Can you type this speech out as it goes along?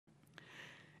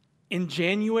In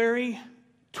January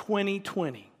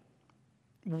 2020,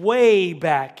 way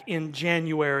back in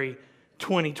January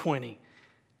 2020,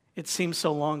 it seems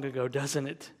so long ago, doesn't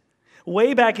it?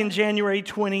 Way back in January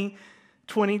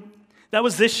 2020, that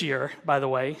was this year, by the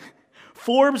way,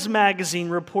 Forbes magazine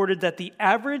reported that the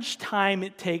average time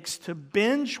it takes to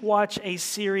binge watch a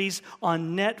series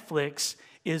on Netflix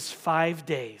is 5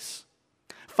 days.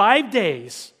 5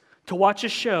 days to watch a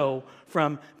show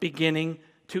from beginning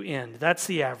to end. That's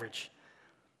the average.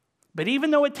 But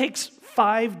even though it takes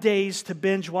 5 days to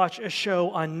binge watch a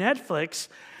show on Netflix,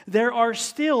 there are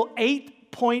still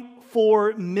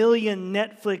 8.4 million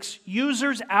Netflix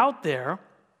users out there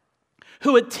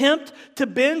who attempt to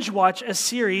binge watch a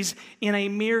series in a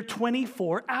mere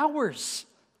 24 hours.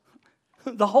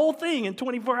 The whole thing in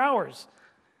 24 hours.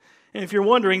 And if you're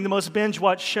wondering, the most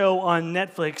binge-watched show on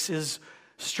Netflix is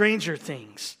Stranger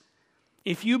Things.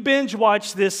 If you binge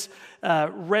watch this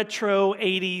retro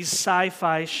 80s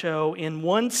sci-fi show in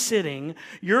one sitting,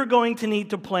 you're going to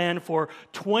need to plan for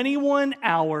 21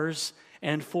 hours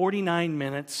and 49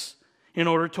 minutes in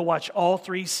order to watch all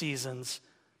 3 seasons,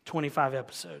 25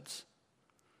 episodes.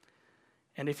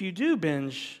 And if you do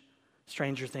binge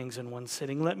Stranger Things in one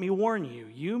sitting, let me warn you,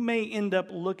 you may end up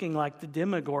looking like the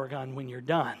Demogorgon when you're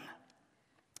done,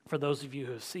 for those of you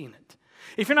who have seen it.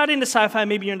 If you're not into sci-fi,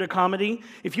 maybe you're into comedy.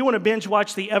 If you want to binge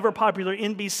watch the ever-popular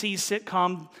NBC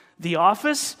sitcom The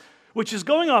Office, which is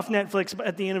going off Netflix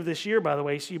at the end of this year, by the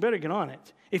way, so you better get on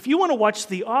it. If you want to watch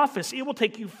The Office, it will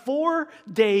take you 4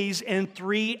 days and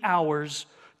 3 hours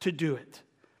to do it.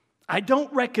 I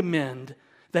don't recommend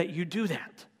that you do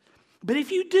that. But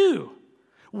if you do,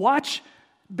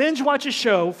 binge watch a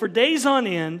show for days on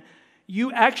end,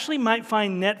 you actually might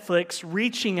find Netflix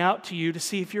reaching out to you to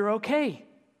see if you're okay.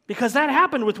 Because that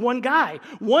happened with one guy.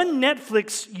 One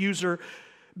Netflix user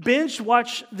binge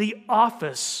watched The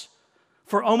Office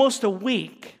for almost a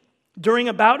week during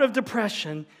a bout of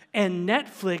depression, and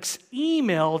Netflix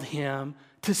emailed him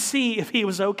to see if he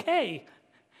was okay.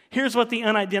 Here's what the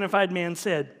unidentified man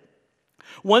said.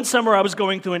 One summer I was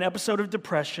going through an episode of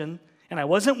depression, and I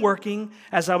wasn't working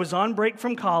as I was on break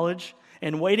from college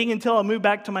and waiting until I moved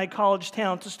back to my college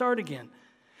town to start again.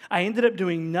 I ended up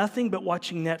doing nothing but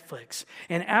watching Netflix.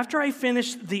 And after I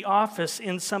finished The Office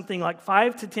in something like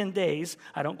 5 to 10 days,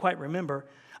 I don't quite remember,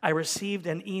 I received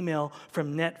an email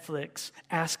from Netflix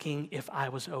asking if I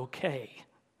was okay.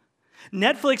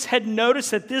 Netflix had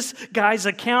noticed that this guy's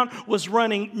account was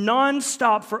running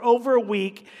nonstop for over a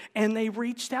week, and they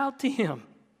reached out to him.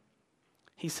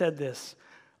 He said this,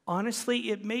 "Honestly,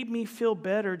 it made me feel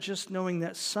better just knowing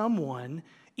that someone,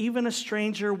 even a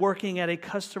stranger working at a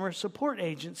customer support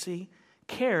agency,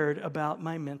 cared about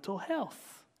my mental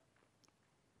health."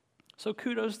 So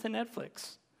kudos to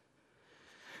Netflix.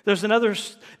 There's another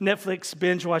Netflix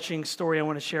binge-watching story I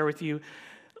want to share with you.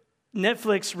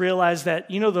 Netflix realized that,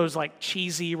 you know those like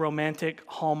cheesy, romantic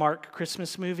Hallmark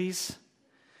Christmas movies?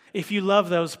 If you love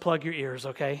those, plug your ears,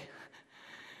 okay?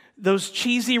 Those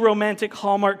cheesy, romantic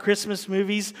Hallmark Christmas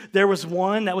movies, there was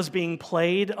one that was being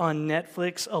played on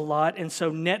Netflix a lot, and so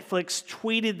Netflix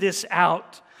tweeted this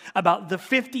out about the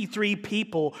 53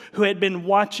 people who had been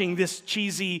watching this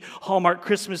cheesy Hallmark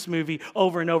Christmas movie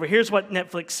over and over. Here's what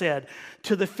Netflix said.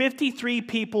 To the 53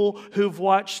 people who've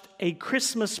watched A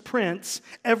Christmas Prince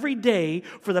every day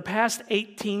for the past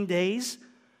 18 days,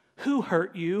 who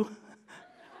hurt you?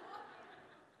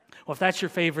 Well, if that's your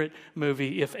favorite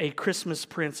movie, if A Christmas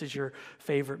Prince is your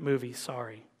favorite movie,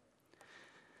 sorry.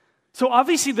 So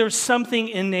obviously there's something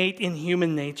innate in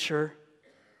human nature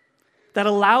that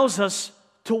allows us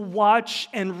to watch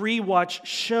and rewatch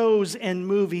shows and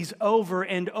movies over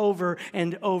and over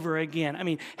and over again. I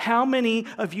mean, how many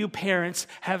of you parents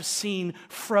have seen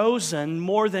Frozen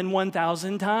more than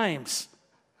 1,000 times?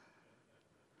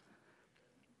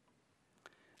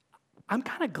 I'm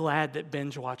kind of glad that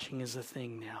binge watching is a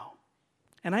thing now.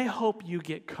 And I hope you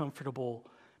get comfortable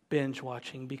binge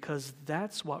watching, because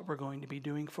that's what we're going to be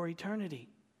doing for eternity.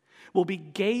 We'll be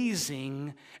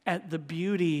gazing at the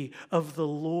beauty of the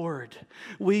Lord.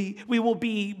 We will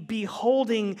be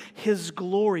beholding His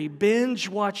glory, binge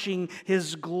watching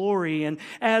His glory. And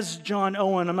as John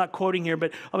Owen, I'm not quoting here,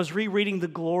 but I was rereading The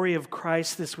Glory of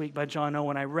Christ this week by John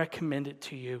Owen. I recommend it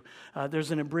to you.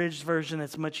 There's an abridged version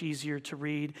that's much easier to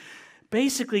read.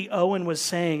 Basically, Owen was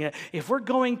saying, if we're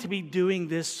going to be doing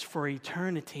this for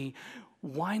eternity,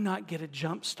 why not get a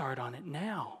jump start on it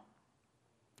now?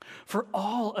 For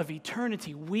all of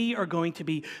eternity, we are going to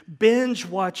be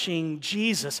binge-watching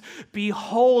Jesus,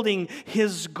 beholding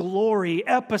His glory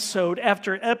episode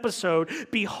after episode,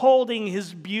 beholding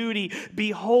His beauty,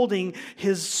 beholding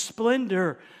His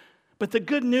splendor. But the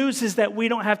good news is that we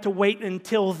don't have to wait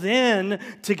until then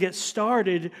to get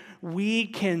started. We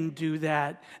can do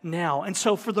that now. And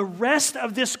so for the rest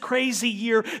of this crazy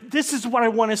year, this is what I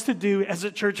want us to do as a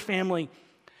church family.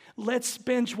 Let's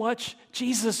binge watch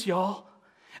Jesus, y'all.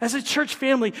 As a church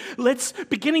family, let's,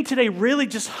 beginning today, really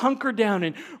just hunker down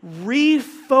and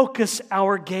refocus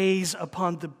our gaze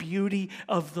upon the beauty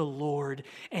of the Lord.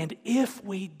 And if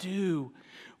we do,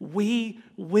 we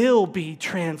will be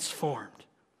transformed.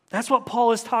 That's what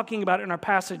Paul is talking about in our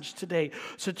passage today.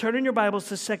 So turn in your Bibles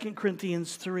to 2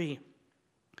 Corinthians 3.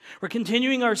 We're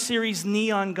continuing our series,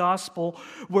 Neon Gospel,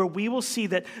 where we will see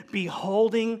that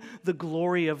beholding the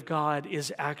glory of God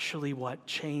is actually what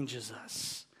changes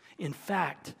us. In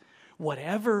fact,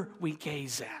 whatever we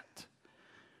gaze at,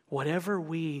 whatever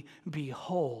we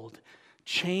behold,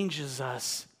 changes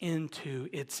us into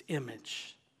its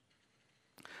image.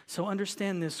 So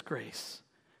understand this, grace.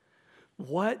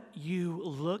 What you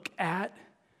look at,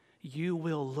 you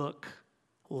will look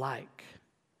like.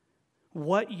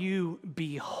 What you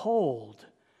behold,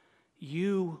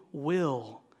 you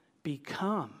will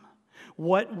become.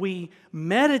 What we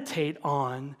meditate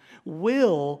on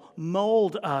will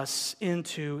mold us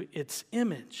into its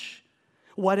image.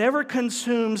 Whatever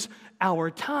consumes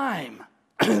our time,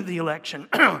 the election,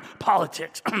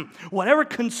 politics, whatever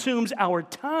consumes our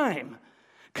time,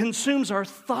 consumes our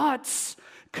thoughts,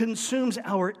 consumes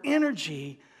our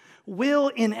energy, will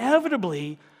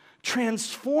inevitably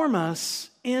transform us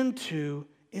into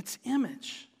its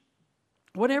image.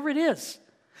 Whatever it is,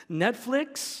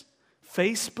 Netflix,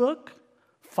 Facebook,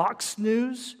 Fox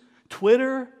News,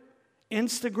 Twitter,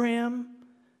 Instagram,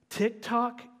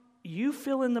 TikTok, you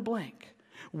fill in the blank.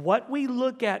 What we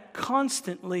look at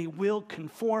constantly will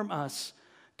conform us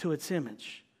to its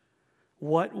image.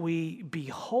 What we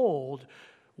behold,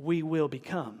 we will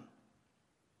become.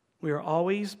 We are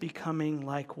always becoming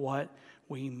like what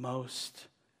we most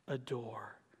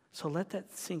adore. So let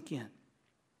that sink in.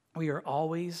 We are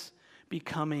always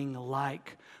becoming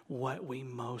like what we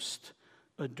most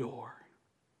adore.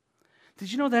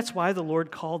 Did you know that's why the Lord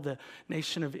called the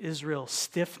nation of Israel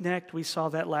stiff-necked? We saw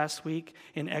that last week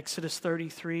in Exodus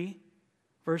 33.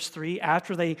 Verse 3,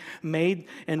 after they made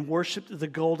and worshiped the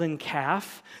golden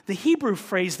calf, the Hebrew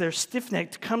phrase there,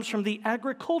 stiff-necked, comes from the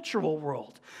agricultural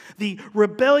world. The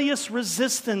rebellious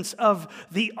resistance of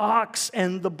the ox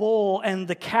and the bull and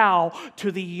the cow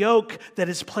to the yoke that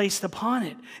is placed upon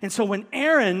it. And so when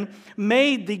Aaron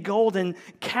made the golden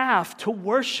calf to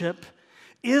worship,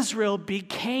 Israel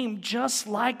became just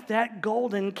like that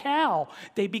golden cow.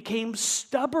 They became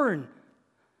stubborn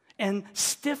and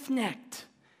stiff-necked.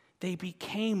 They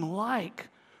became like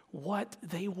what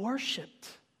they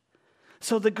worshiped.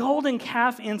 So the golden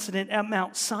calf incident at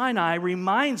Mount Sinai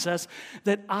reminds us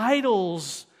that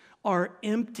idols are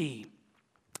empty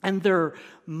and they're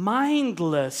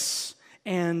mindless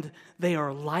and they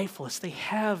are lifeless. They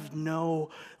have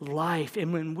no life.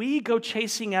 And when we go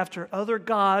chasing after other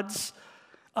gods,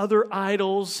 other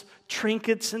idols,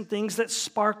 trinkets and things that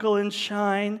sparkle and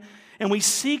shine, and we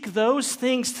seek those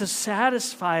things to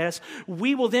satisfy us,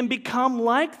 we will then become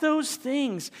like those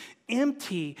things,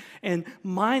 empty and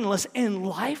mindless and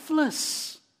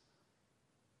lifeless.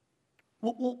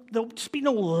 There'll just be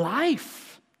no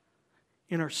life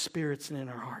in our spirits and in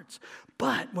our hearts.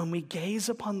 But when we gaze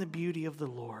upon the beauty of the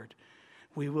Lord,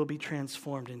 we will be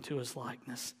transformed into his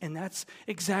likeness. And that's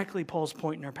exactly Paul's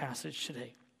point in our passage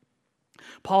today.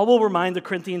 Paul will remind the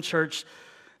Corinthian church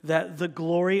that the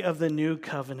glory of the new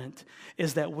covenant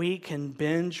is that we can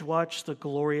binge watch the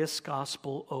glorious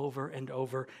gospel over and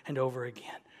over and over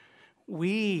again.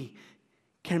 We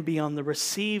can be on the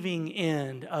receiving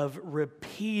end of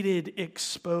repeated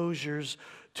exposures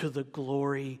to the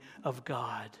glory of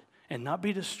God and not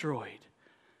be destroyed,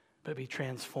 but be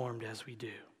transformed as we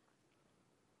do.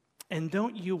 And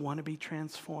don't you want to be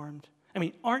transformed? I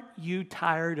mean, aren't you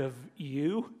tired of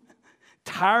you?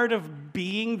 Tired of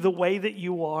being the way that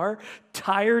you are?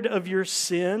 Tired of your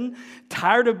sin?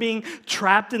 Tired of being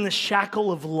trapped in the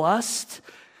shackle of lust?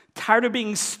 Tired of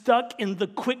being stuck in the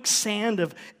quicksand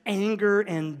of anger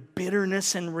and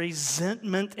bitterness and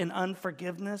resentment and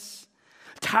unforgiveness?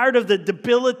 Tired of the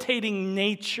debilitating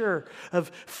nature of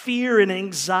fear and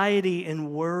anxiety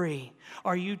and worry?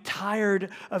 Are you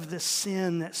tired of the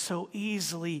sin that so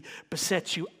easily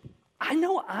besets you? I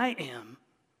know I am.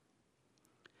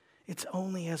 It's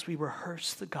only as we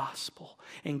rehearse the gospel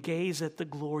and gaze at the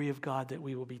glory of God that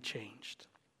we will be changed.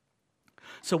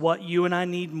 So what you and I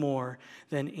need more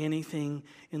than anything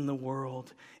in the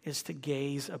world is to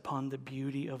gaze upon the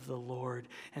beauty of the Lord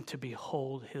and to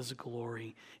behold his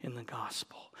glory in the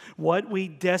gospel. What we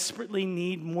desperately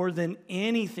need more than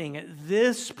anything at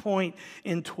this point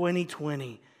in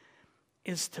 2020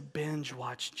 is to binge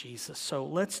watch Jesus. So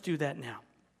let's do that now.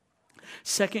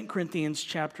 2 Corinthians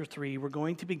chapter 3, we're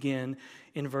going to begin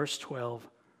in verse 12.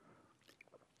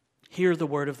 Hear the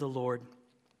word of the Lord.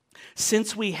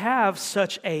 Since we have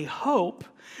such a hope,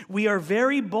 we are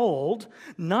very bold,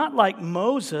 not like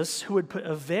Moses, who would put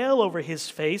a veil over his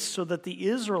face so that the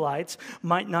Israelites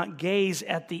might not gaze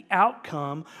at the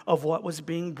outcome of what was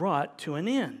being brought to an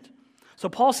end. So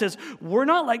Paul says, we're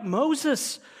not like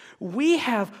Moses. We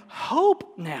have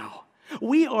hope now.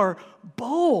 We are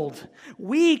bold.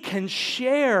 We can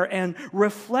share and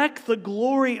reflect the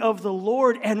glory of the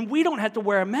Lord, and we don't have to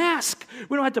wear a mask.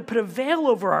 We don't have to put a veil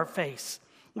over our face.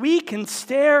 We can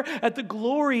stare at the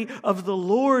glory of the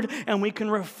Lord, and we can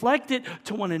reflect it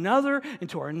to one another and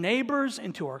to our neighbors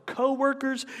and to our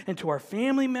coworkers and to our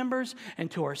family members and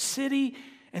to our city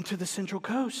and to the Central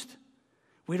Coast.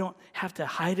 We don't have to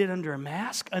hide it under a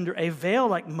mask, under a veil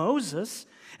like Moses.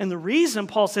 And the reason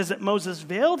Paul says that Moses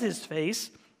veiled his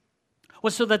face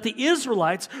was so that the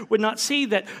Israelites would not see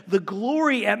that the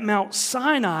glory at Mount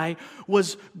Sinai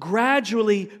was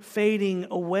gradually fading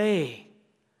away,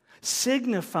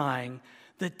 signifying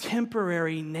the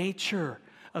temporary nature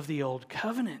of the old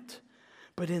covenant.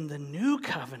 But in the new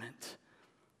covenant,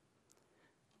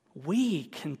 we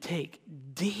can take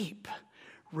deep,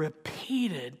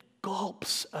 repeated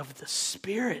gulps of the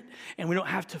Spirit, and we don't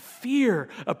have to fear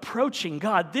approaching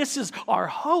God. This is our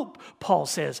hope, Paul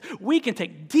says. We can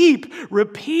take deep,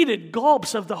 repeated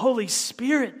gulps of the Holy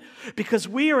Spirit because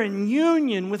we are in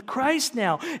union with Christ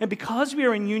now. And because we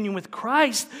are in union with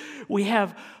Christ, we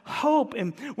have hope,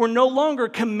 and we're no longer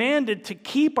commanded to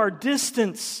keep our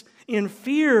distance in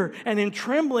fear and in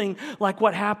trembling like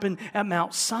what happened at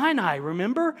Mount Sinai.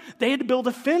 Remember? They had to build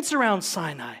a fence around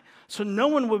Sinai, so no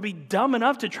one would be dumb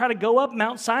enough to try to go up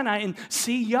Mount Sinai and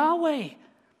see Yahweh.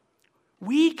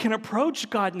 We can approach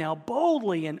God now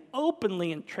boldly and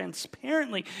openly and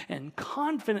transparently and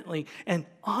confidently and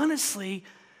honestly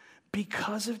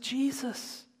because of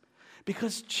Jesus.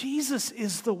 Because Jesus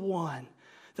is the one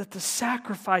that the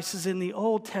sacrifices in the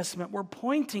Old Testament were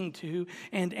pointing to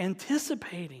and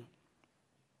anticipating.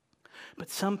 But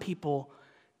some people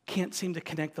can't seem to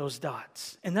connect those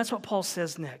dots. And that's what Paul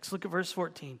says next. Look at verse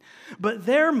 14. But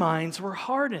their minds were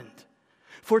hardened.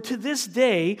 For to this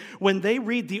day, when they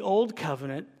read the Old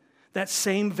Covenant, that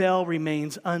same veil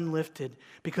remains unlifted,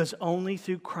 because only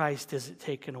through Christ is it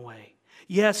taken away.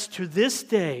 Yes, to this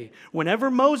day, whenever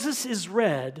Moses is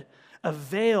read, a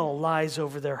veil lies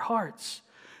over their hearts.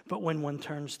 But when one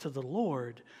turns to the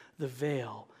Lord, the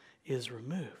veil is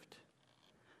removed.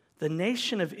 The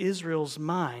nation of Israel's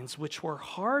minds, which were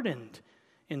hardened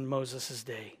in Moses'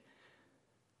 day,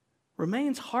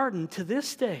 remains hardened to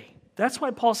this day. That's why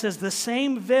Paul says the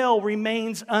same veil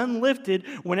remains unlifted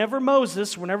whenever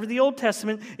the Old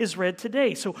Testament is read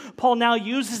today. So Paul now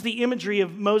uses the imagery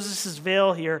of Moses'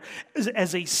 veil here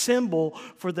as a symbol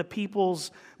for the people's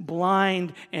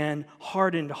blind and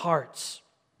hardened hearts.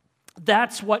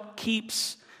 That's what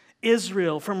keeps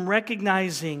Israel from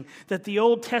recognizing that the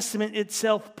Old Testament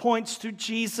itself points to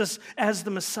Jesus as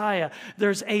the Messiah.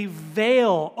 There's a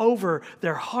veil over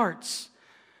their hearts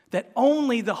that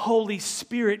only the Holy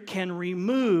Spirit can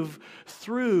remove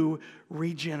through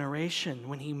regeneration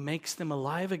when He makes them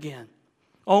alive again.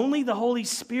 Only the Holy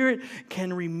Spirit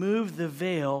can remove the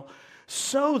veil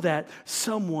so that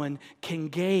someone can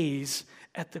gaze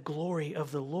at the glory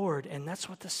of the Lord. And that's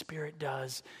what the Spirit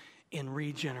does in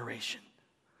regeneration.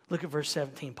 Look at verse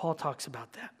 17. Paul talks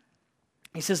about that.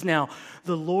 He says, now,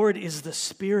 the Lord is the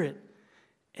Spirit,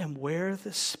 and where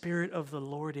the Spirit of the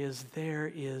Lord is, there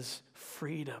is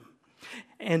freedom.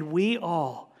 And we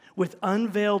all, with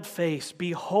unveiled face,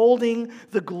 beholding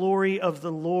the glory of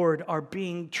the Lord, are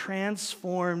being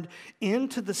transformed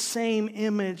into the same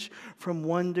image from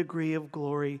one degree of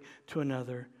glory to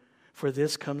another. For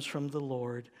this comes from the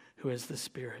Lord, who is the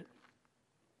Spirit.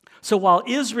 So while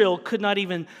Israel could not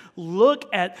even look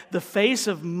at the face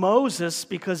of Moses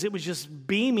because it was just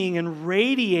beaming and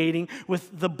radiating with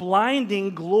the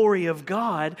blinding glory of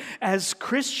God, as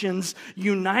Christians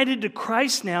united to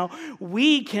Christ now,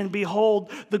 we can behold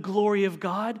the glory of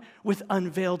God with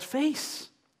unveiled face.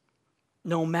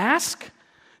 No mask,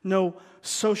 no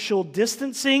social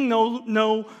distancing,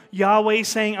 no Yahweh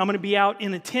saying, I'm going to be out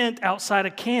in a tent outside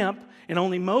a camp and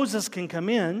only Moses can come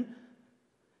in.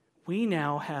 We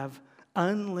now have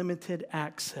unlimited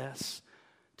access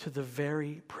to the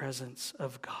very presence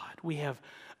of God. We have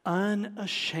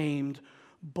unashamed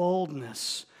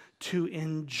boldness to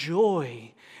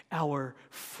enjoy our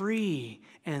free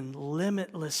and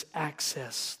limitless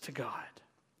access to God.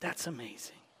 That's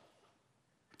amazing.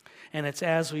 And it's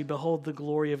as we behold the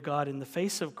glory of God in the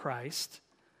face of Christ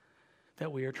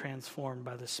that we are transformed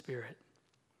by the Spirit.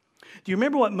 Do you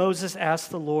remember what Moses asked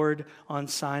the Lord on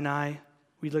Sinai?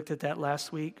 We looked at that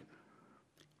last week.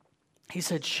 He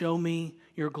said, "Show me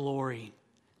your glory."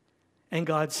 And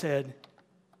God said,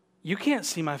 "You can't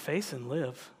see my face and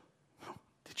live."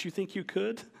 Did you think you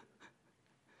could?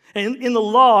 And in the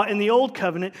law, in the old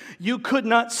covenant, you could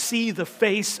not see the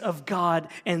face of God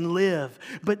and live.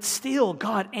 But still,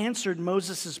 God answered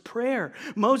Moses' prayer.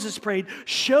 Moses prayed,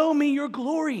 "Show me your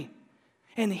glory."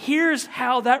 And here's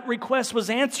how that request was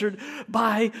answered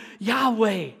by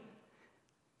Yahweh.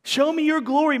 "Show me your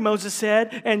glory," Moses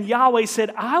said. And Yahweh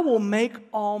said, "I will make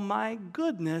all my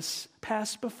goodness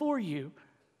pass before you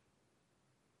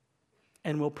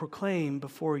and will proclaim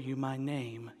before you my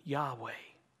name, Yahweh.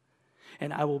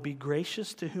 And I will be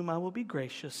gracious to whom I will be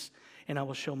gracious, and I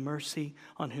will show mercy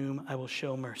on whom I will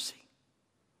show mercy."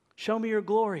 Show me your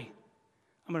glory.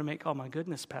 I'm going to make all my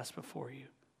goodness pass before you.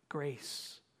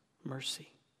 Grace,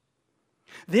 mercy.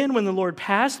 Then when the Lord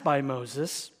passed by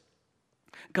Moses,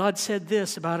 God said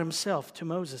this about himself to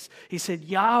Moses. He said,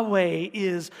 "Yahweh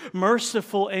is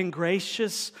merciful and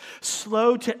gracious,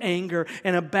 slow to anger,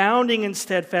 and abounding in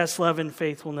steadfast love and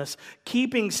faithfulness,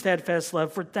 keeping steadfast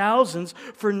love for thousands,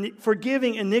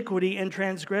 forgiving iniquity and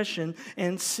transgression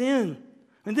and sin."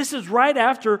 And this is right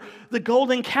after the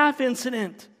golden calf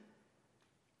incident.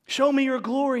 Show me your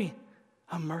glory.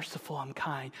 I'm merciful, I'm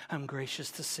kind, I'm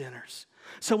gracious to sinners.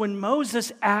 So when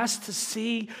Moses asked to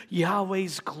see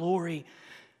Yahweh's glory,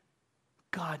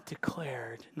 God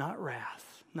declared not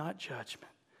wrath, not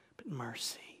judgment, but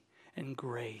mercy and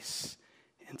grace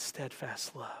and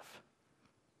steadfast love.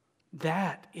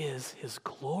 That is his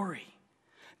glory.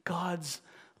 God's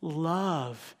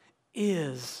love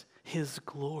is his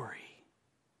glory.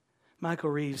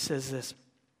 Michael Reeves says this: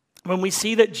 "When we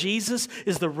see that Jesus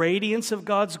is the radiance of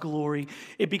God's glory,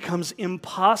 it becomes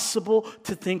impossible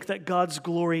to think that God's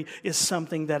glory is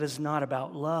something that is not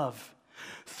about love.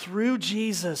 Through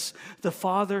Jesus, the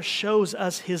Father shows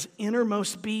us his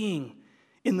innermost being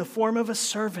in the form of a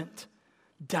servant,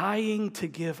 dying to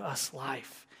give us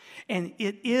life. And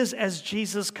it is as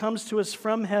Jesus comes to us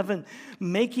from heaven,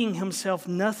 making himself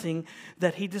nothing,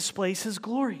 that he displays his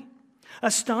glory.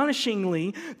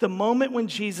 Astonishingly, the moment when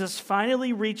Jesus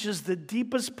finally reaches the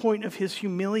deepest point of his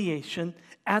humiliation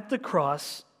at the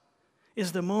cross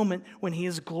is the moment when he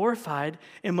is glorified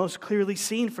and most clearly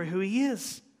seen for who he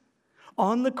is.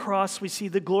 On the cross, we see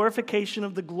the glorification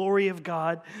of the glory of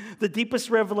God, the deepest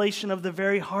revelation of the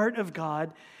very heart of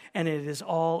God, and it is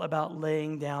all about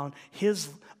laying down his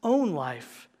own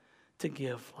life to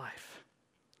give life.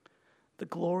 The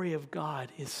glory of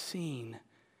God is seen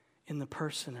in the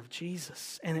person of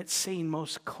Jesus, and it's seen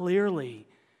most clearly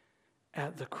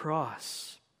at the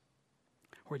cross,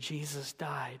 where Jesus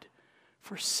died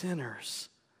for sinners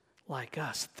like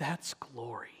us. That's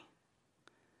glory.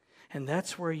 And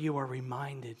that's where you are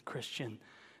reminded, Christian,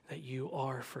 that you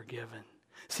are forgiven.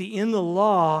 See, in the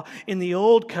law, in the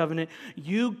old covenant,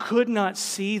 you could not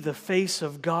see the face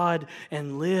of God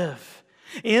and live.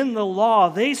 In the law,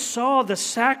 they saw the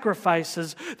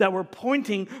sacrifices that were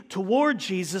pointing toward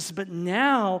Jesus, but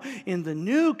now in the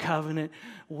new covenant,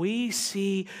 we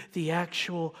see the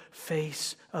actual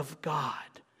face of God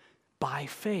by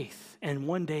faith, and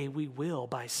one day we will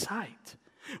by sight.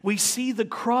 We see the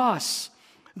cross,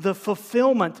 the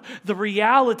fulfillment, the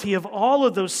reality of all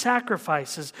of those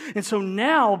sacrifices. And so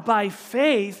now, by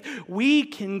faith, we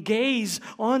can gaze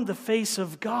on the face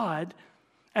of God,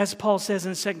 as Paul says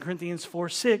in 2 Corinthians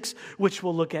 4:6, which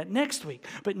we'll look at next week.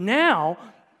 But now,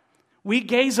 we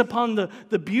gaze upon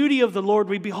the beauty of the Lord.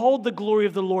 We behold the glory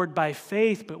of the Lord by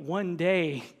faith. But one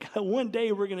day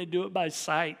we're going to do it by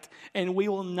sight. And we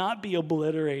will not be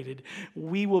obliterated.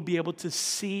 We will be able to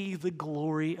see the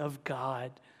glory of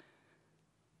God.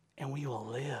 And we will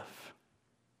live.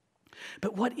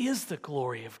 But what is the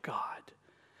glory of God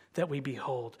that we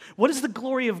behold? What does the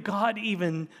glory of God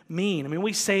even mean? I mean,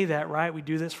 we say that, right? We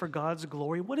do this for God's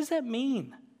glory. What does that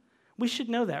mean? We should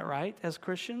know that, right, as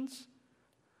Christians?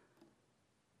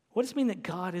 What does it mean that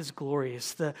God is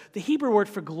glorious? The Hebrew word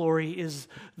for glory is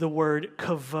the word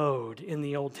kavod in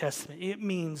the Old Testament. It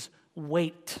means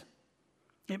weight.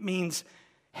 It means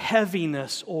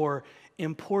heaviness or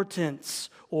importance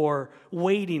or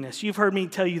weightiness. You've heard me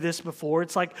tell you this before.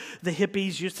 It's like the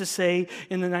hippies used to say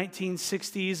in the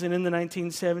 1960s and in the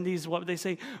 1970s. What would they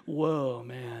say? Whoa,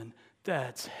 man,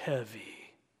 that's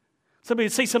heavy. Somebody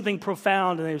would say something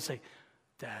profound and they would say,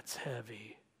 that's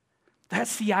heavy.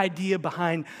 That's the idea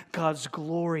behind God's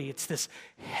glory. It's this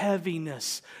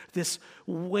heaviness, this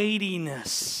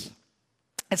weightiness.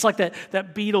 It's like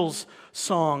that Beatles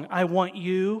song, I Want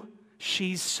You,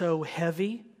 She's So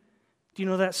Heavy. Do you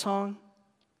know that song?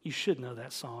 You should know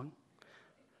that song.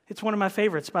 It's one of my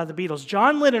favorites by the Beatles.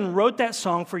 John Lennon wrote that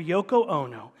song for Yoko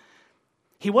Ono.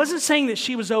 He wasn't saying that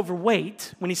she was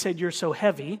overweight when he said, you're so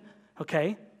heavy,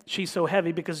 okay? She's so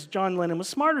heavy, because John Lennon was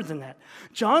smarter than that.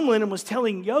 John Lennon was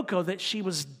telling Yoko that she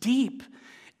was deep,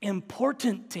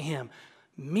 important to him,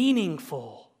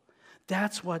 meaningful.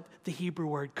 That's what the Hebrew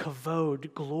word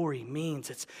kavod, glory, means.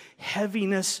 It's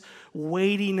heaviness,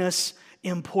 weightiness,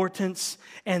 importance,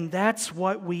 and that's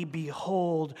what we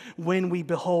behold when we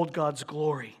behold God's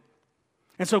glory.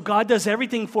 And so God does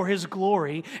everything for His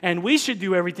glory, and we should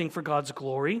do everything for God's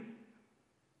glory,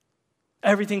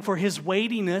 everything for His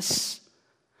weightiness,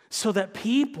 so that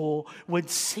people would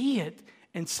see it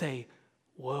and say,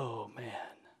 whoa, man.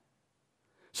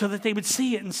 So that they would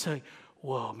see it and say,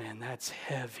 whoa, man, that's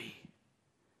heavy.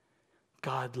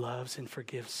 God loves and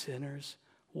forgives sinners.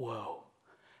 Whoa,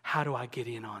 how do I get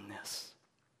in on this?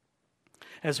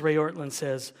 As Ray Ortlund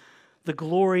says, the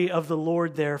glory of the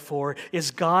Lord, therefore,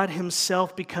 is God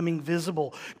Himself becoming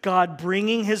visible, God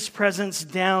bringing His presence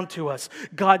down to us,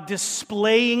 God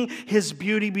displaying His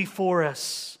beauty before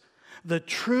us, the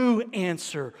true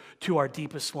answer to our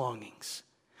deepest longings.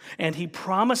 And He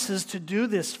promises to do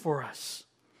this for us.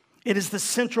 It is the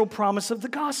central promise of the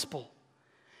gospel.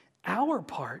 Our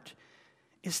part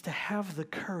is to have the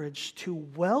courage to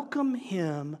welcome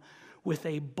Him with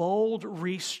a bold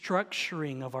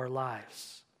restructuring of our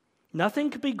lives. Nothing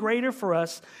could be greater for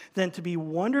us than to be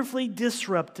wonderfully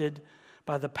disrupted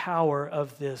by the power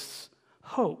of this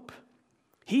hope.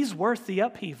 He's worth the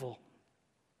upheaval.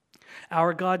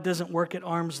 Our God doesn't work at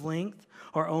arm's length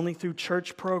or only through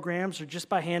church programs or just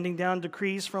by handing down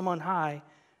decrees from on high.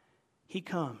 He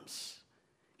comes.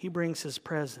 He brings His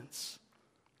presence,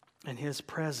 and His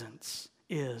presence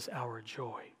is our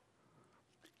joy.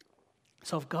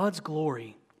 So if God's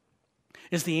glory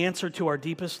is the answer to our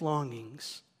deepest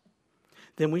longings,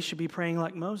 then we should be praying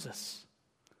like Moses.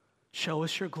 Show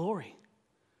us your glory.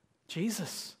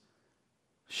 Jesus,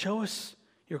 show us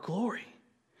your glory.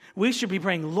 We should be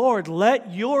praying, Lord,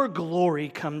 let your glory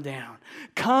come down.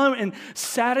 Come and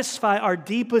satisfy our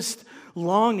deepest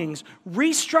longings.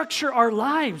 Restructure our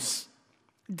lives.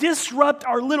 Disrupt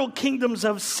our little kingdoms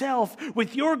of self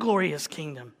with your glorious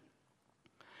kingdom.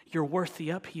 You're worth the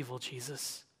upheaval,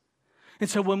 Jesus. And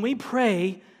so when we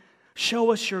pray,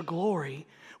 show us your glory,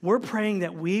 we're praying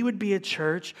that we would be a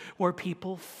church where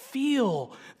people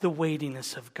feel the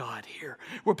weightiness of God here,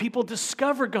 where people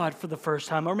discover God for the first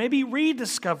time, or maybe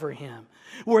rediscover Him,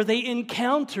 where they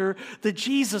encounter the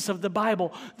Jesus of the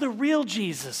Bible, the real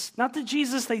Jesus, not the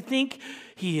Jesus they think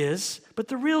He is, but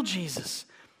the real Jesus.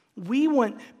 We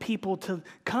want people to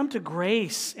come to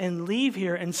grace and leave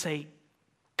here and say,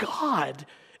 God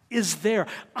is there.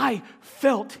 I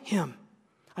felt Him.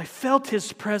 I felt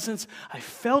His presence. I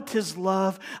felt His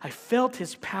love. I felt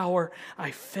His power.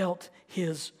 I felt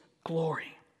His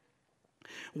glory.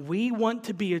 We want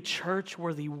to be a church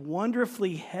where the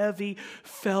wonderfully heavy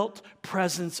felt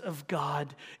presence of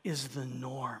God is the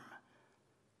norm.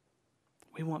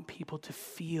 We want people to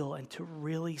feel and to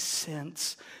really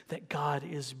sense that God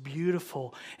is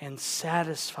beautiful and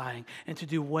satisfying, and to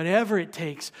do whatever it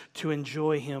takes to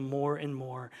enjoy Him more and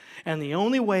more. And the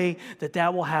only way that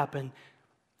that will happen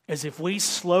is if we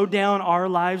slow down our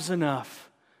lives enough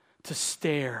to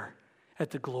stare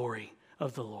at the glory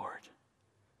of the Lord.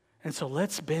 And so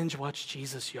let's binge watch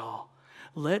Jesus, y'all.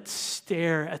 Let's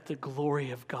stare at the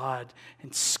glory of God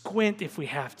and squint if we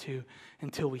have to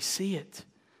until we see it.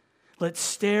 Let's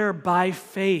stare by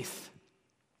faith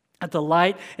at the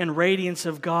light and radiance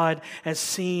of God as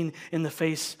seen in the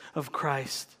face of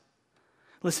Christ.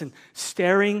 Listen,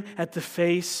 staring at the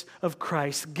face of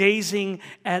Christ, gazing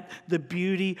at the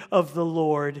beauty of the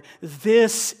Lord,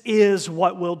 this is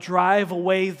what will drive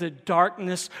away the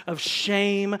darkness of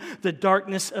shame, the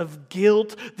darkness of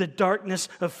guilt, the darkness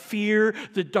of fear,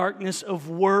 the darkness of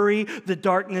worry, the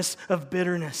darkness of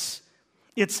bitterness.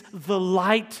 It's the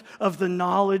light of the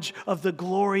knowledge of the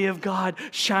glory of God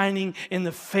shining in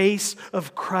the face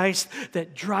of Christ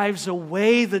that drives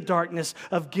away the darkness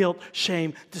of guilt,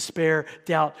 shame, despair,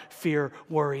 doubt, fear,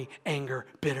 worry, anger,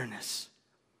 bitterness.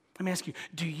 Let me ask you,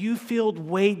 do you feel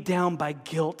weighed down by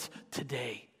guilt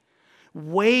today?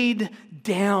 Weighed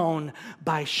down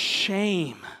by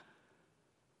shame?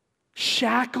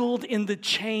 Shackled in the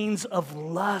chains of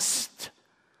lust?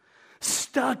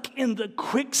 stuck in the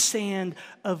quicksand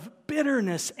of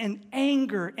bitterness and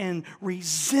anger and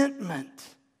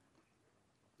resentment?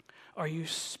 Are you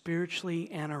spiritually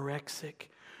anorexic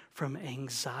from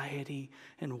anxiety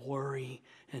and worry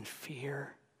and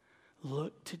fear?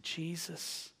 Look to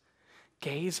Jesus.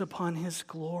 Gaze upon his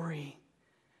glory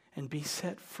and be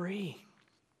set free.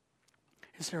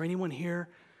 Is there anyone here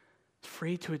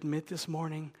free to admit this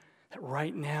morning that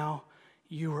right now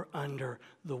you are under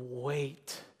the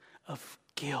weight of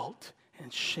guilt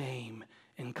and shame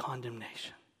and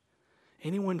condemnation?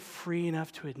 Anyone free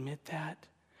enough to admit that?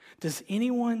 Does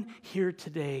anyone here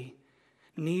today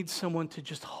need someone to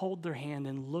just hold their hand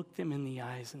and look them in the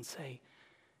eyes and say,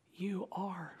 you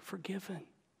are forgiven?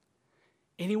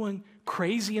 Anyone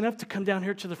crazy enough to come down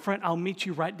here to the front? I'll meet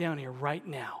you right down here right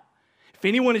now. If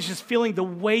anyone is just feeling the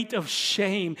weight of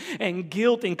shame and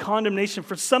guilt and condemnation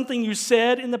for something you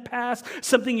said in the past,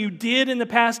 something you did in the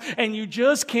past, and you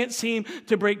just can't seem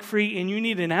to break free, and you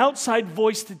need an outside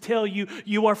voice to tell you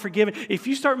you are forgiven, if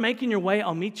you start making your way,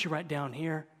 I'll meet you right down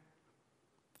here.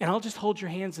 And I'll just hold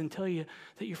your hands and tell you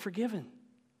that you're forgiven.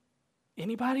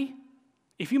 Anybody?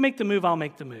 If you make the move, I'll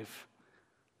make the move.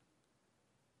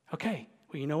 Okay,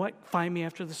 well, you know what? Find me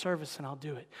after the service and I'll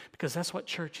do it. Because that's what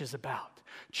church is about.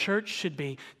 Church should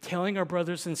be telling our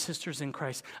brothers and sisters in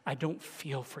Christ, I don't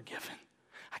feel forgiven.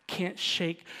 I can't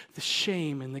shake the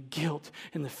shame and the guilt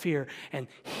and the fear. And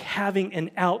having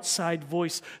an outside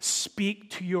voice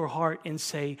speak to your heart and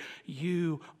say,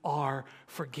 you are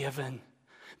forgiven.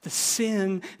 The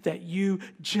sin that you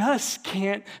just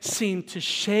can't seem to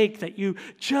shake, that you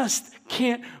just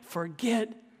can't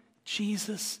forget,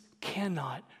 Jesus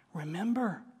cannot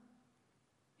remember.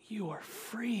 You are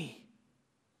free.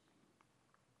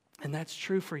 And that's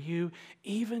true for you,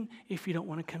 even if you don't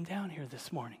want to come down here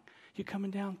this morning. You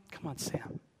coming down? Come on,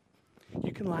 Sam.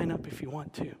 You can line up if you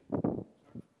want to.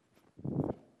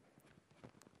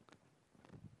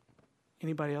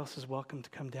 Anybody else is welcome to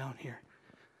come down here.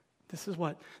 This is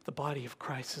what the body of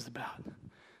Christ is about.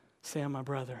 Sam, my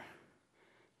brother,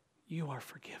 you are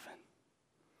forgiven.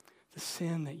 The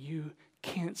sin that you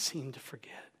can't seem to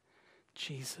forget,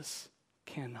 Jesus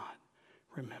cannot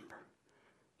remember.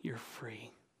 You're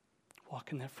free.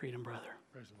 Walk in that freedom, brother.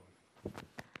 Praise the Lord.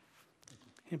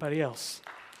 Anybody else?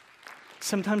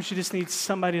 Sometimes you just need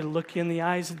somebody to look you in the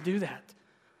eyes and do that.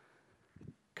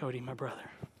 Cody, my brother,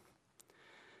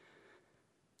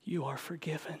 you are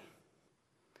forgiven.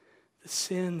 The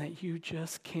sin that you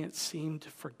just can't seem to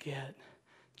forget,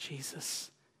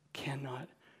 Jesus cannot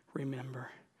remember.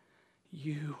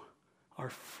 You are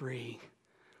free.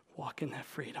 Walk in that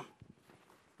freedom.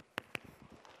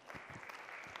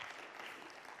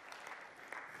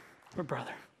 My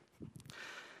brother.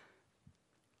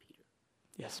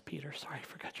 Yes, Peter. Sorry, I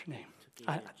forgot your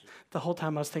name. The whole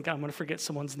time I was thinking I'm going to forget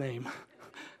someone's name.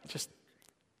 Just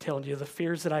telling you the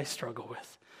fears that I struggle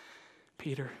with.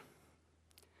 Peter,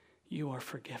 you are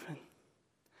forgiven.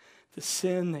 The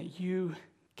sin that you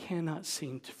cannot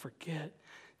seem to forget,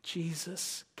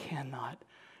 Jesus cannot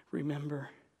remember.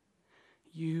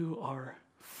 You are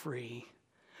free.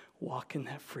 Walk in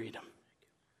that freedom.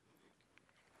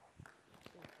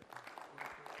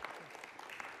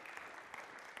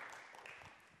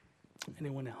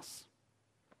 Anyone else?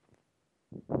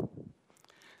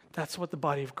 That's what the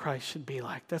body of Christ should be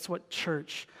like. That's what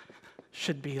church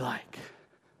should be like.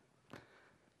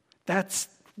 That's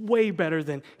way better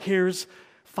than here's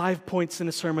 5 points in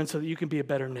a sermon so that you can be a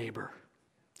better neighbor.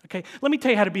 Okay? Let me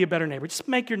tell you how to be a better neighbor. Just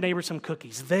make your neighbor some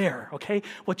cookies. There, okay?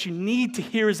 What you need to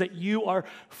hear is that you are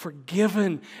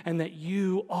forgiven and that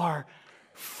you are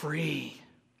free.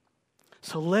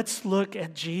 So let's look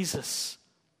at Jesus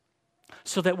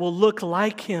so that we'll look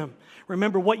like him.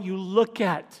 Remember, what you look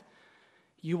at,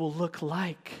 you will look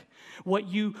like. What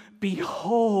you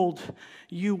behold,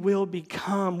 you will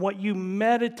become. What you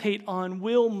meditate on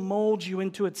will mold you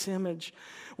into its image.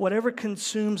 Whatever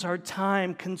consumes our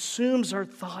time, consumes our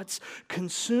thoughts,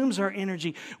 consumes our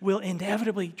energy, will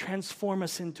inevitably transform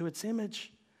us into its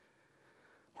image.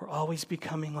 We're always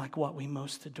becoming like what we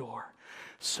most adore.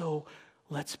 So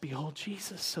let's behold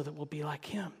Jesus so that we'll be like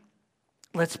him.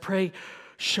 Let's pray,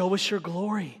 show us your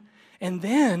glory. And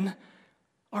then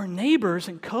our neighbors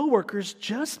and coworkers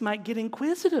just might get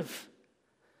inquisitive.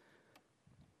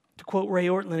 To quote Ray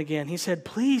Ortlund again, he said,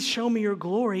 "Please show me your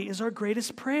glory is our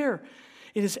greatest prayer.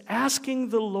 It is asking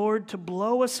the Lord to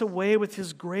blow us away with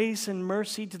his grace and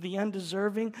mercy to the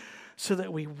undeserving so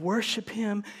that we worship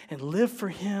him and live for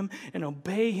him and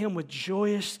obey him with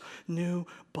joyous new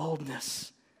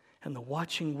boldness." And the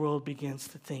watching world begins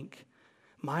to think,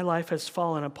 my life has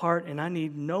fallen apart and I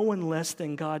need no one less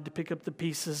than God to pick up the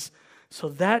pieces So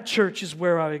that church is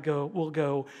where will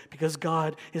go because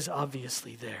God is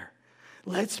obviously there.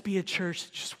 Let's be a church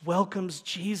that just welcomes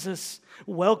Jesus,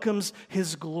 welcomes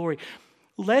His glory.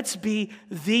 Let's be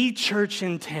the church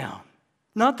in town.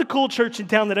 Not the cool church in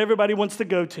town that everybody wants to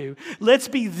go to. Let's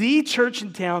be the church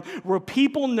in town where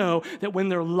people know that when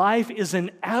their life is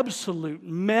an absolute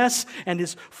mess and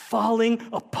is falling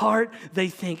apart, they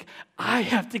think, I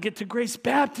have to get to Grace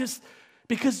Baptist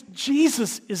because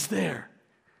Jesus is there.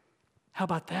 How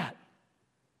about that?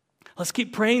 Let's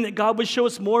keep praying that God would show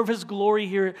us more of His glory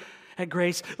here at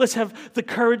Grace. Let's have the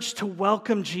courage to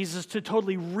welcome Jesus, to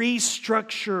totally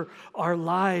restructure our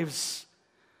lives.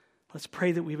 Let's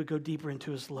pray that we would go deeper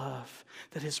into His love,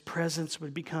 that His presence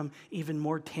would become even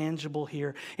more tangible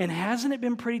here. And hasn't it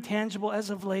been pretty tangible as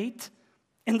of late?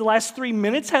 In the last 3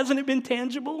 minutes, hasn't it been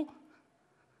tangible?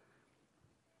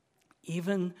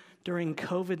 Even during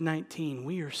COVID-19,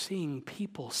 we are seeing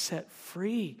people set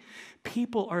free.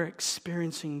 People are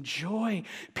experiencing joy.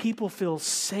 People feel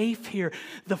safe here.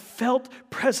 The felt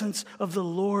presence of the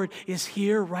Lord is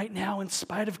here right now in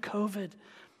spite of COVID.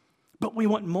 But we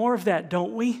want more of that,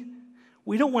 don't we?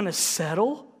 We don't want to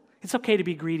settle. It's okay to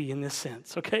be greedy in this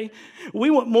sense, okay? We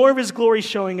want more of His glory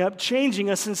showing up, changing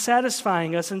us and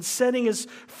satisfying us and setting us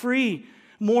free.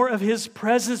 More of His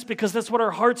presence because that's what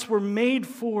our hearts were made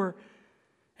for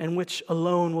and which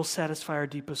alone will satisfy our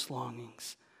deepest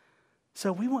longings.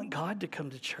 So we want God to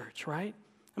come to church, right?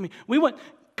 I mean, we want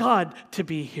God to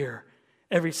be here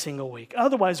every single week.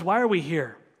 Otherwise, why are we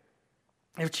here?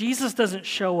 If Jesus doesn't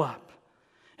show up,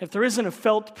 if there isn't a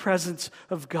felt presence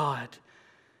of God,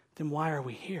 then why are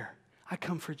we here? I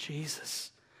come for Jesus.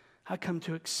 I come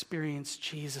to experience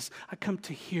Jesus. I come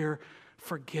to hear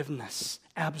forgiveness,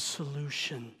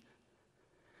 absolution.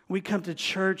 We come to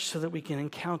church so that we can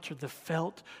encounter the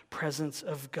felt presence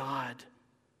of God.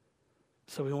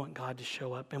 So we want God to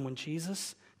show up. And when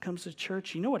Jesus comes to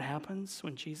church, you know what happens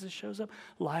when Jesus shows up?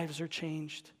 Lives are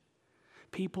changed.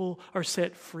 People are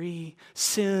set free.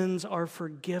 Sins are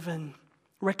forgiven.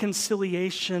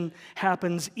 Reconciliation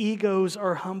happens. Egos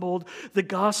are humbled. The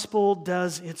gospel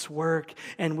does its work.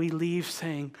 And we leave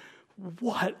saying,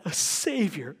 what a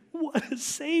Savior. What a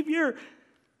Savior.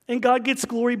 And God gets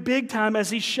glory big time as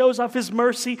He shows off His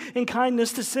mercy and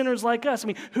kindness to sinners like us. I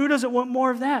mean, who doesn't want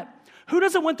more of that? Who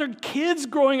doesn't want their kids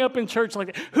growing up in church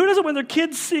like that? Who doesn't want their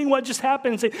kids seeing what just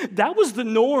happened and say, that was the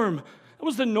norm. That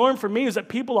was the norm for me, is that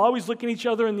people always looking each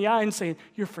other in the eye and saying,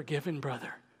 you're forgiven,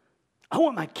 brother. I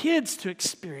want my kids to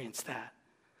experience that.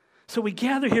 So we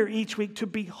gather here each week to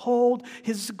behold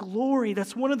His glory.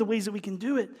 That's one of the ways that we can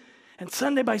do it. And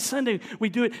Sunday by Sunday, we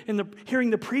do it in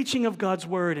hearing the preaching of God's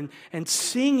word and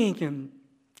singing Him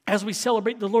as we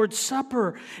celebrate the Lord's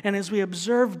Supper and as we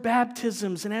observe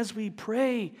baptisms and as we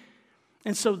pray.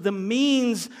 And so the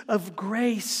means of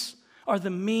grace are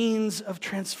the means of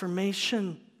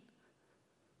transformation.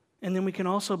 And then we can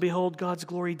also behold God's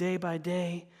glory day by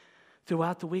day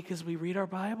throughout the week as we read our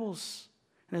Bibles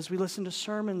and as we listen to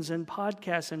sermons and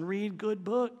podcasts and read good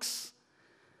books.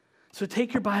 So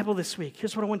take your Bible this week.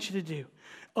 Here's what I want you to do.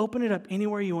 Open it up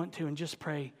anywhere you want to and just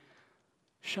pray,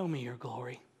 show me your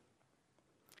glory.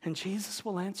 And Jesus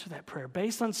will answer that prayer.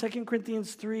 Based on 2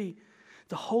 Corinthians 3,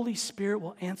 the Holy Spirit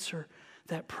will answer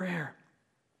that prayer.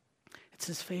 It's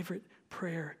His favorite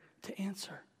prayer to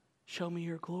answer. Show me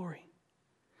your glory.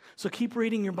 So keep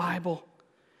reading your Bible.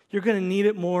 You're going to need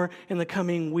it more in the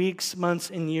coming weeks, months,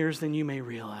 and years than you may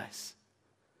realize.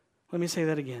 Let me say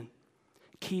that again.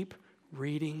 Keep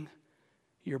reading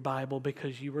your Bible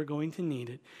because you are going to need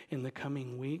it in the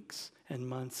coming weeks and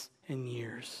months and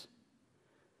years.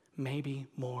 Maybe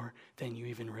more than you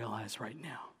even realize right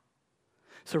now.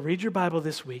 So read your Bible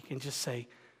this week and just say,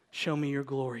 show me your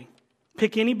glory.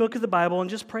 Pick any book of the Bible and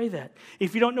just pray that.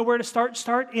 If you don't know where to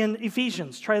start in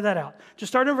Ephesians. Try that out.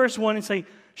 Just start in verse 1 and say,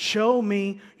 show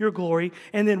me your glory.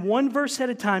 And then one verse at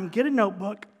a time, get a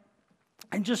notebook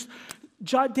and just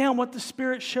jot down what the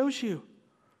Spirit shows you.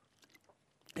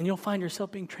 And you'll find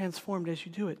yourself being transformed as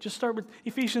you do it. Just start with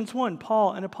Ephesians 1,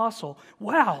 Paul, an apostle.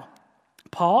 Wow.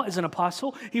 Paul is an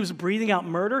apostle. He was breathing out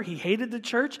murder. He hated the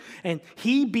church. And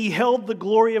he beheld the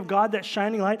glory of God, that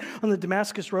shining light on the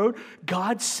Damascus road.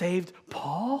 God saved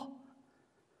Paul.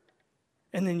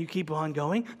 And then you keep on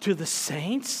going to the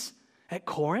saints at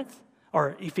Corinth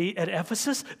or at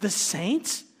Ephesus. The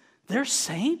saints, they're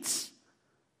saints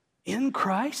in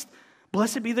Christ.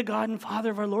 Blessed be the God and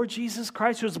Father of our Lord Jesus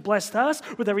Christ, who has blessed us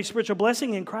with every spiritual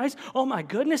blessing in Christ. Oh my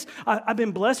goodness, I've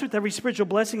been blessed with every spiritual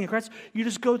blessing in Christ. You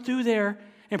just go through there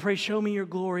and pray, show me your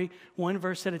glory, one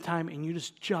verse at a time, and you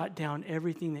just jot down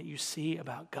everything that you see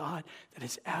about God that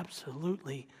is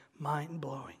absolutely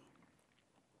mind-blowing.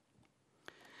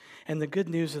 And the good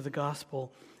news of the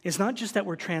gospel is not just that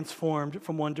we're transformed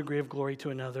from one degree of glory to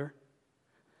another,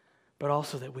 but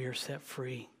also that we are set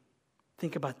free.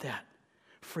 Think about that.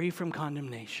 Free from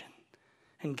condemnation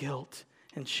and guilt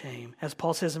and shame. As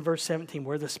Paul says in verse 17,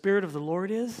 where the Spirit of the Lord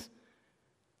is,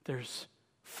 there's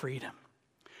freedom.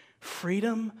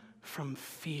 Freedom from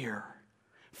fear.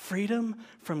 Freedom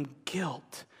from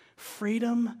guilt.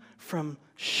 Freedom from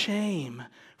shame.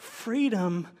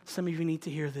 Freedom, some of you need to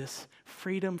hear this,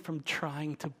 freedom from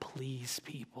trying to please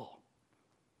people.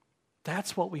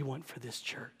 That's what we want for this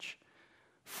church.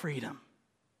 Freedom.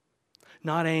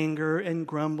 Not anger and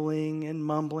grumbling and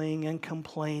mumbling and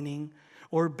complaining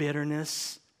or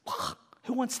bitterness.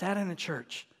 Who wants that in a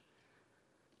church?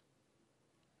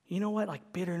 You know what?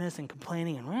 Like bitterness and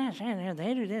complaining and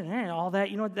all that.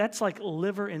 You know what? That's like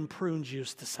liver and prune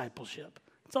juice discipleship.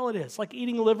 That's all it is. Like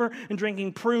eating liver and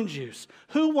drinking prune juice.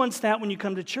 Who wants that when you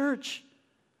come to church?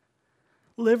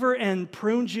 Liver and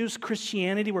prune juice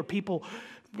Christianity where people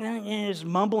just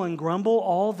mumble and grumble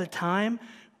all the time.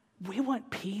 We want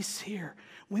peace here.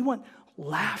 We want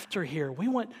laughter here. We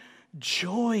want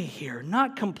joy here,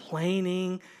 not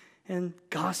complaining and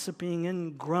gossiping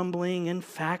and grumbling and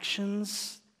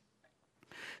factions.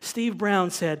 Steve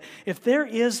Brown said, if there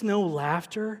is no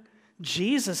laughter,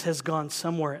 Jesus has gone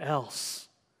somewhere else.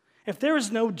 If there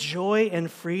is no joy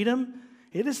and freedom,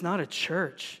 it is not a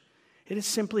church. It is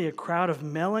simply a crowd of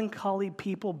melancholy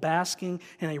people basking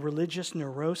in a religious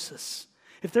neurosis.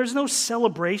 If there's no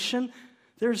celebration,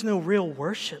 there's no real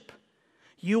worship.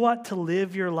 You ought to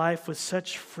live your life with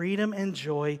such freedom and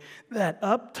joy that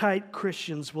uptight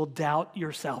Christians will doubt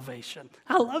your salvation.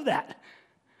 I love that.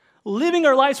 Living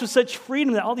our lives with such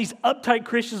freedom that all these uptight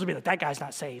Christians will be like, that guy's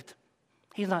not saved.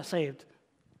 He's not saved.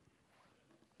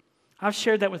 I've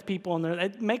shared that with people, and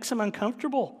it makes them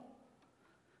uncomfortable.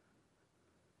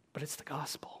 But it's the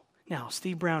gospel. Now,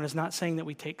 Steve Brown is not saying that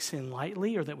we take sin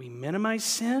lightly or that we minimize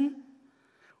sin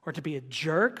or to be a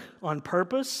jerk on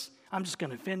purpose. I'm just going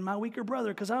to offend my weaker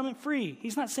brother because I'm free.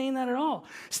 He's not saying that at all.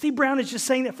 Steve Brown is just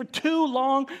saying that for too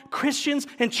long, Christians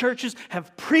and churches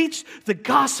have preached the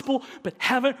gospel but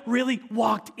haven't really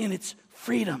walked in its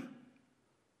freedom.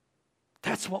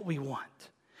 That's what we want.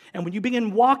 And when you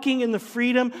begin walking in the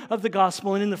freedom of the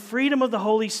gospel and in the freedom of the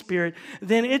Holy Spirit,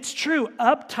 then it's true.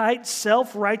 Uptight,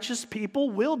 self-righteous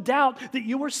people will doubt that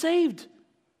you were saved.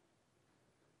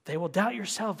 They will doubt your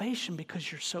salvation because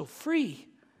you're so free.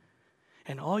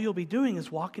 And all you'll be doing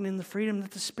is walking in the freedom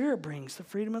that the Spirit brings, the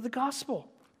freedom of the gospel.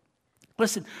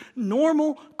 Listen,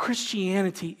 normal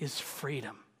Christianity is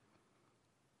freedom.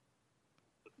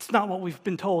 It's not what we've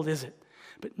been told, is it?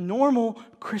 But normal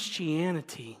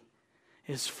Christianity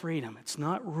is freedom. It's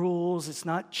not rules, it's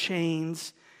not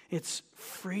chains, it's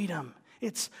freedom.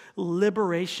 It's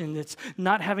liberation. It's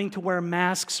not having to wear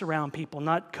masks around people,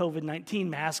 not COVID-19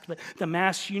 masks, but the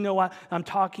masks you know what I'm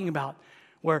talking about,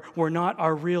 where we're not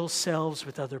our real selves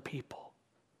with other people.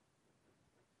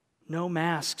 No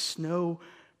masks, no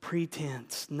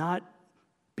pretense, not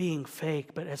being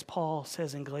fake, but as Paul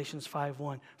says in Galatians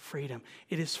 5:1, freedom.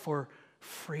 It is for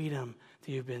freedom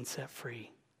that you've been set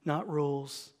free. Not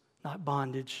rules, not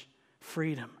bondage,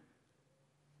 freedom.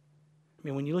 I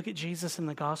mean, when you look at Jesus in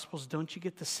the Gospels, don't you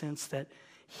get the sense that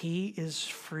he is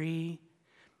free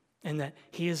and that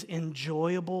he is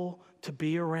enjoyable to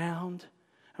be around?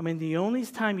 I mean, the only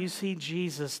time you see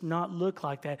Jesus not look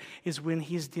like that is when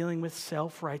he's dealing with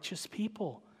self-righteous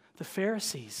people, the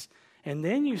Pharisees. And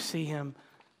then you see him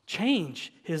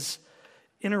change his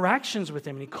interactions with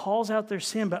them, and he calls out their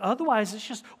sin. But otherwise, it's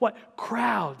just what?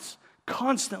 Crowds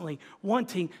constantly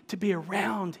wanting to be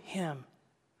around him.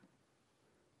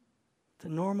 The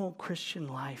normal Christian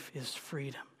life is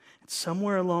freedom. And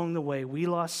somewhere along the way, we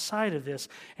lost sight of this,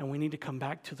 and we need to come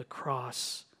back to the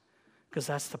cross because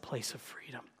that's the place of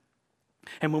freedom.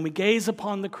 And when we gaze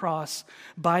upon the cross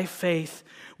by faith,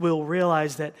 we'll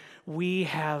realize that we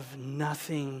have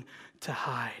nothing to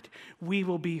hide. We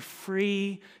will be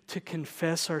free to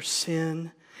confess our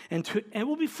sin, and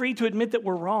we'll be free to admit that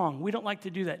we're wrong. We don't like to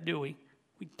do that, do we?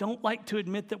 We don't like to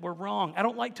admit that we're wrong. I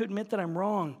don't like to admit that I'm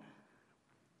wrong.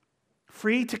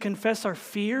 Free to confess our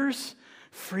fears,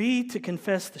 free to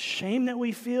confess the shame that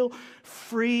we feel,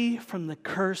 free from the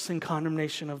curse and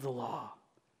condemnation of the law.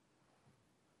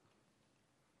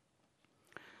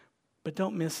 But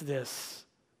don't miss this,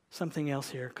 something else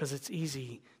here, because it's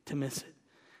easy to miss it.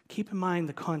 Keep in mind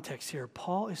the context here.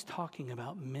 Paul is talking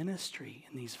about ministry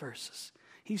in these verses.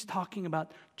 He's talking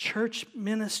about church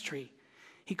ministry.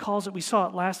 He calls it, we saw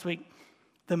it last week,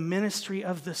 the ministry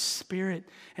of the Spirit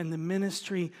and the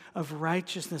ministry of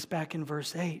righteousness back in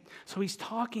verse 8. So he's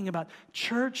talking about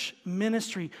church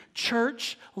ministry,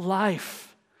 church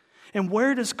life. And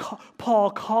where does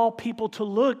Paul call people to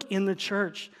look in the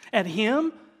church? At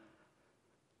him?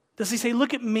 Does he say,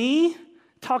 look at me?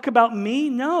 Talk about me?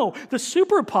 No. The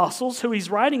super apostles who he's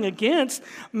writing against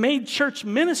made church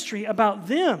ministry about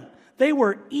them. They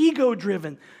were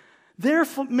ego-driven. Their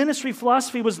ministry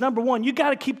philosophy was, number one, you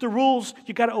got to keep the rules,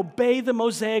 you got to obey the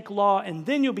Mosaic law, and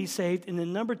then you'll be saved. And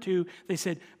then number two, they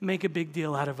said, make a big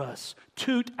deal out of us.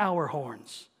 Toot our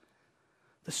horns.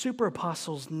 The super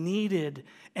apostles needed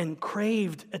and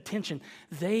craved attention.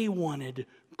 They wanted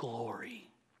glory.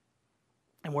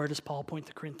 And where does Paul point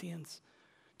the Corinthians?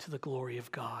 To the glory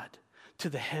of God, to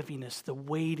the heaviness, the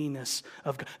weightiness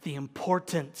of God, the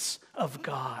importance of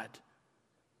God,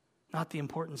 not the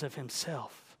importance of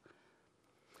himself.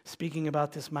 Speaking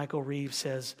about this, Michael Reeves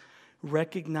says,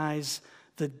 recognize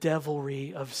the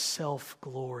devilry of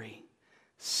self-glory.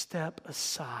 Step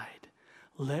aside.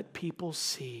 Let people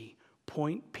see.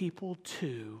 Point people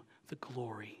to the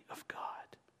glory of God.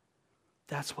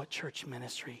 That's what church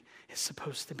ministry is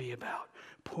supposed to be about.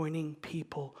 Pointing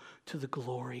people to the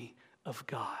glory of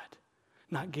God.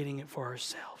 Not getting it for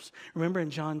ourselves. Remember in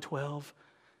John 12,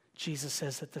 Jesus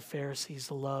says that the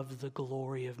Pharisees loved the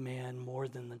glory of man more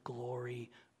than the glory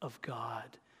of God.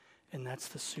 And that's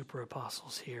the super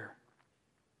apostles here.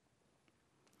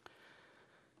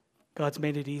 God's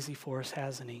made it easy for us,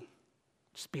 hasn't he?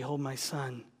 Just behold my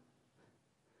son.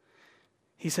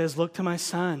 He says, look to my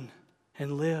son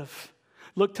and live.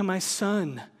 Look to my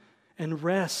son and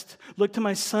rest. Look to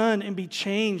my son and be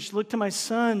changed. Look to my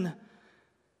son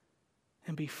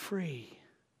and be free.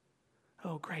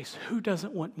 Oh, Grace, who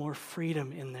doesn't want more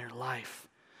freedom in their life?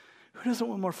 Who doesn't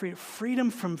want more freedom?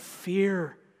 Freedom from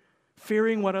fear.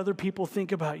 Fearing what other people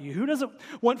think about you. Who doesn't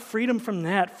want freedom from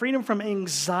that? Freedom from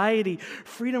anxiety.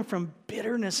 Freedom from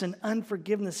bitterness and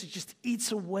unforgiveness. It just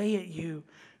eats away at you.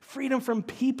 Freedom from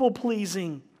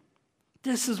people-pleasing.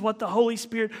 This is what the Holy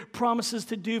Spirit promises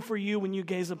to do for you when you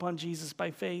gaze upon Jesus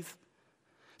by faith.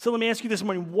 So let me ask you this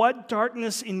morning, what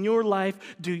darkness in your life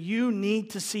do you need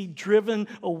to see driven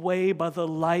away by the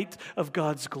light of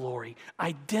God's glory?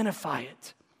 Identify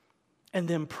it and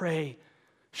then pray,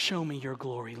 show me your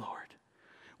glory, Lord.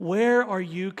 Where are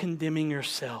you condemning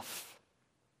yourself?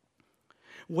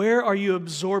 Where are you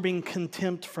absorbing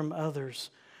contempt from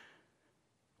others?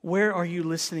 Where are you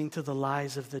listening to the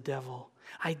lies of the devil?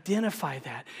 Identify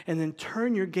that and then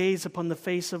turn your gaze upon the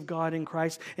face of God in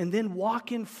Christ and then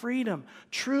walk in freedom,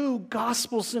 true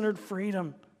gospel-centered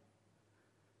freedom.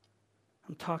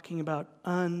 I'm talking about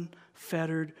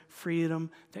unfettered freedom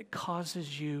that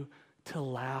causes you to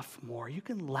laugh more. You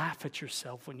can laugh at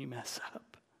yourself when you mess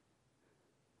up.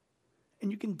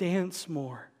 And you can dance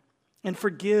more and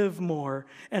forgive more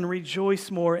and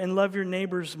rejoice more and love your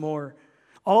neighbors more.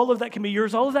 All of that can be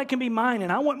yours. All of that can be mine.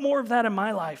 And I want more of that in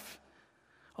my life.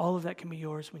 All of that can be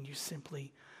yours when you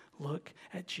simply look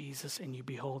at Jesus and you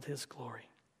behold his glory.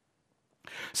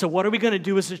 So what are we going to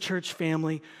do as a church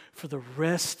family for the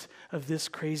rest of this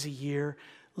crazy year?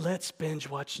 Let's binge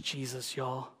watch Jesus,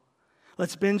 y'all.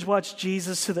 Let's binge watch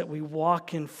Jesus so that we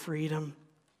walk in freedom.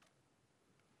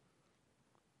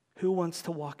 Who wants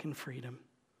to walk in freedom?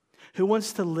 Who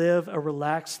wants to live a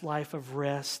relaxed life of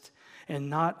rest and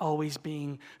not always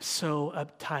being so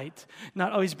uptight,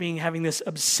 not always having this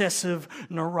obsessive,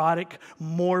 neurotic,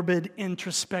 morbid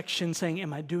introspection saying,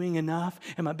 am I doing enough?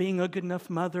 Am I being a good enough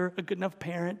mother, a good enough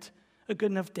parent, a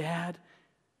good enough dad?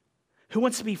 Who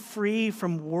wants to be free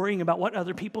from worrying about what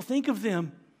other people think of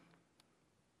them?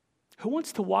 Who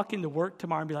wants to walk into work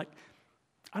tomorrow and be like,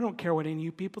 I don't care what any of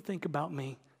you people think about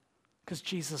me, because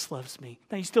Jesus loves me.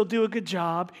 Now, you still do a good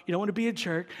job. You don't want to be a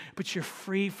jerk, but you're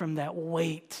free from that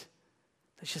weight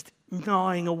that's just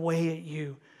gnawing away at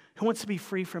you. Who wants to be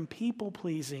free from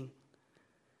people-pleasing?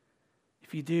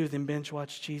 If you do, then binge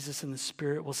watch Jesus, and the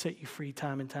Spirit will set you free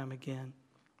time and time again.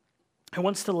 Who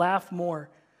wants to laugh more?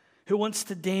 Who wants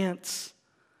to dance?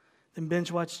 Then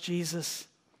binge watch Jesus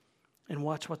and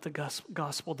watch what the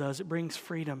gospel does. It brings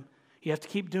freedom. You have to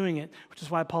keep doing it, which is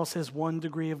why Paul says one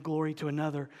degree of glory to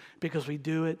another, because we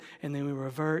do it, and then we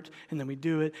revert, and then we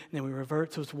do it, and then we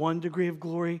revert. So it's one degree of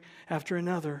glory after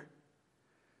another.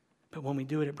 But when we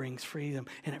do it, it brings freedom,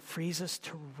 and it frees us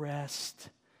to rest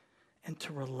and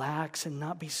to relax and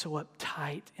not be so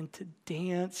uptight, and to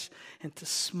dance and to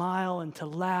smile and to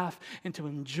laugh and to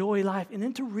enjoy life, and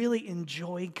then to really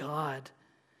enjoy God.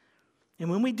 And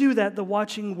when we do that, the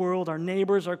watching world, our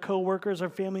neighbors, our coworkers, our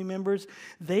family members,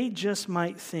 they just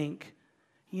might think,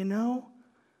 you know,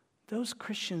 those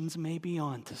Christians may be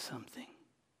on to something.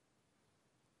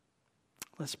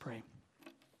 Let's pray.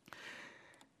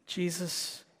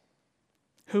 Jesus,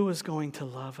 who is going to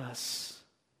love us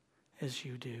as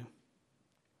you do?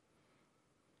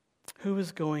 Who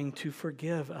is going to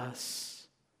forgive us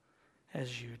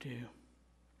as you do?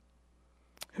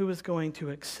 Who is going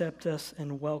to accept us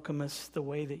and welcome us the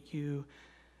way that you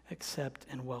accept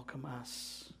and welcome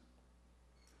us?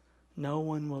 No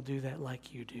one will do that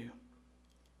like you do.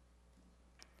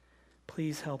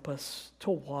 Please help us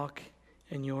to walk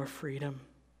in your freedom,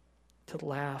 to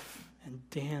laugh and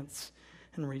dance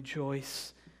and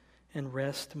rejoice and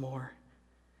rest more.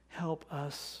 Help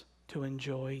us to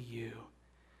enjoy you.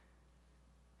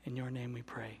 In your name we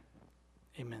pray.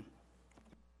 Amen.